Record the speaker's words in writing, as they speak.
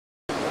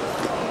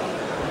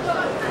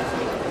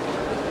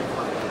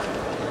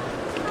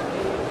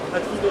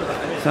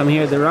So I'm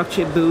here at the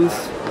Rockchip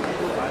booth,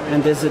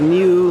 and there's a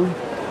new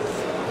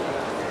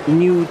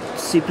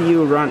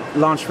CPU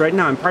launched right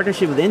now in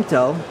partnership with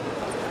Intel.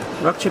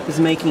 Rockchip is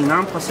making an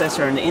ARM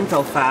processor in the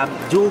Intel fab,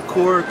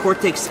 dual-core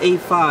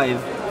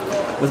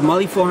Cortex-A5 with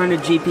Mali 400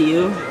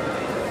 GPU,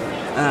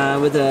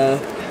 with the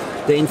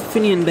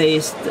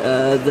Infineon-based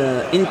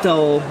the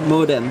Intel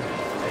modem,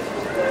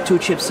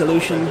 two-chip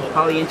solution,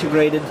 highly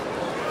integrated.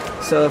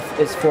 So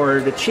it's for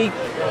the cheap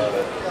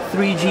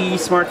 3G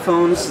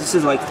smartphones. This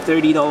is like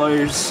 $30,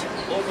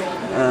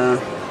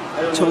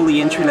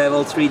 totally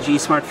entry-level 3G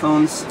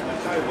smartphones.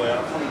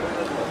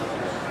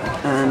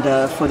 And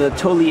for the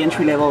totally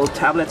entry-level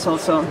tablets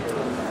also,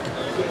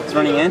 it's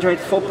running Android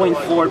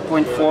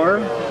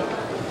 4.4.4.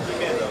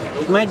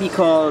 It might be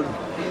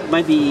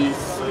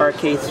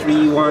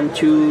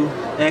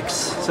RK312X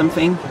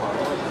something.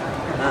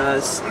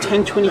 It's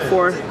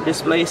 1024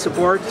 display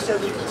support,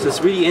 so it's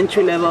really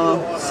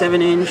entry-level,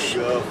 7-inch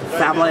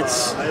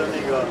tablets,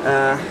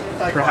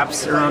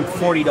 perhaps around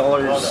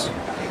 $40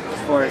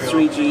 for a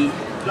 3G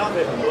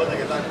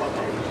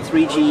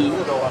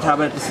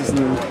tablet. This is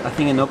I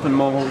think an open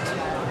mode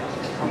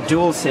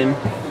dual SIM.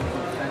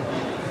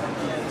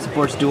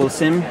 Supports dual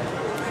SIM.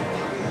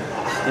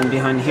 And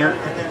behind here.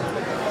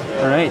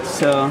 Alright,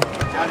 so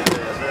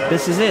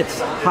this is it.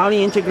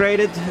 Highly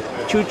integrated,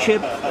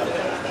 two-chip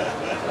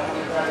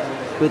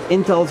with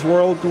Intel's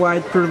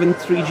worldwide proven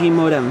 3G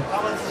modem.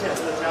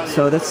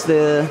 So that's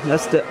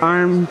the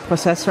ARM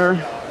processor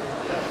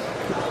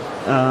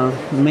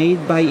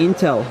made by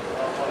Intel.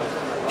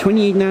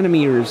 28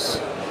 nanometers,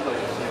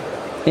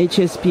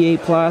 HSPA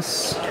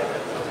plus,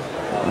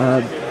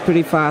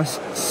 pretty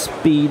fast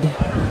speed.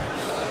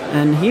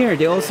 And here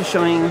they're also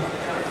showing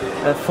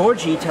a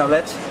 4G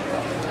tablet.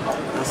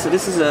 So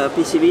this is a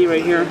PCB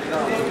right here.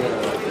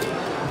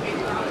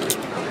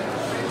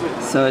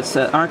 So it's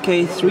a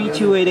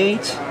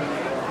RK3288,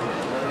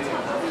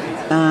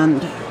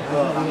 and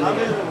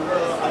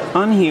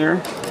on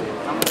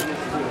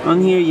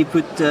here you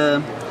put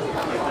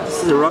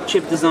this is a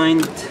Rockchip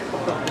designed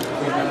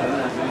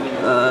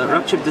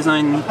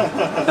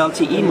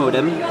LTE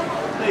modem.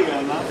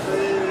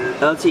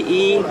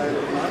 LTE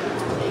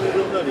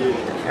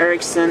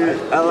Ericsson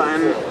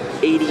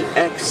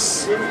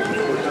LM80x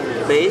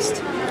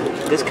based.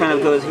 This kind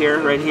of goes here,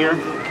 right here.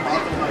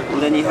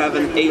 And then you have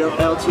an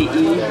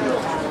LTE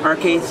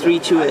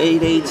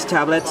RK3288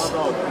 tablet.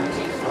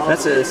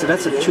 That's a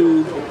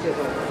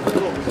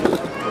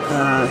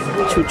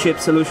two-chip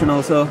solution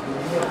also.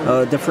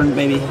 Different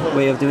maybe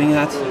way of doing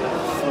that.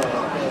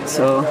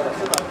 So,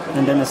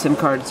 and then the SIM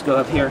cards go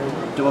up here,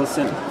 dual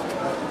SIM.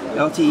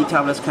 LTE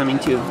tablets coming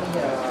too.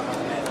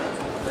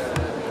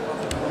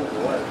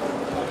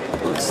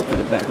 Let's put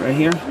it back right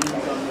here.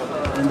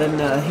 And then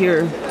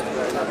here,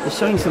 they're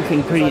showing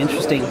something pretty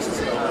interesting.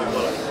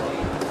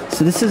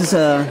 So this is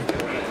a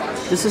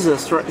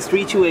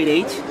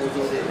 3288,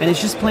 and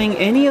it's just playing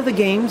any of the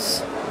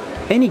games,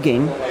 any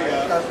game,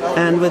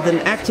 and with an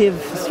active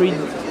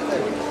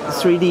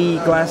 3D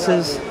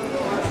glasses,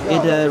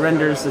 it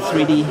renders the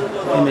 3D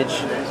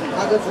image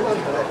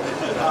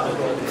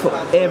for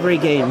every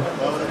game.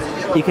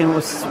 You can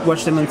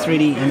watch them in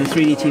 3D and the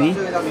 3D TV,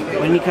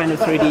 or any kind of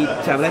 3D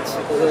tablet,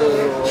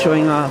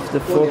 showing off the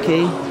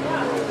 4K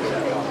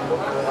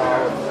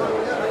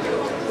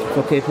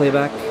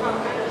playback.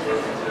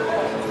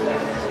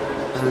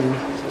 And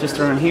just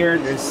around here,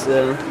 there's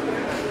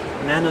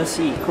Nano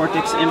C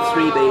Cortex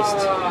M3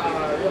 based.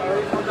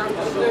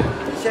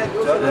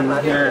 And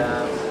here,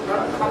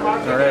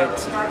 alright.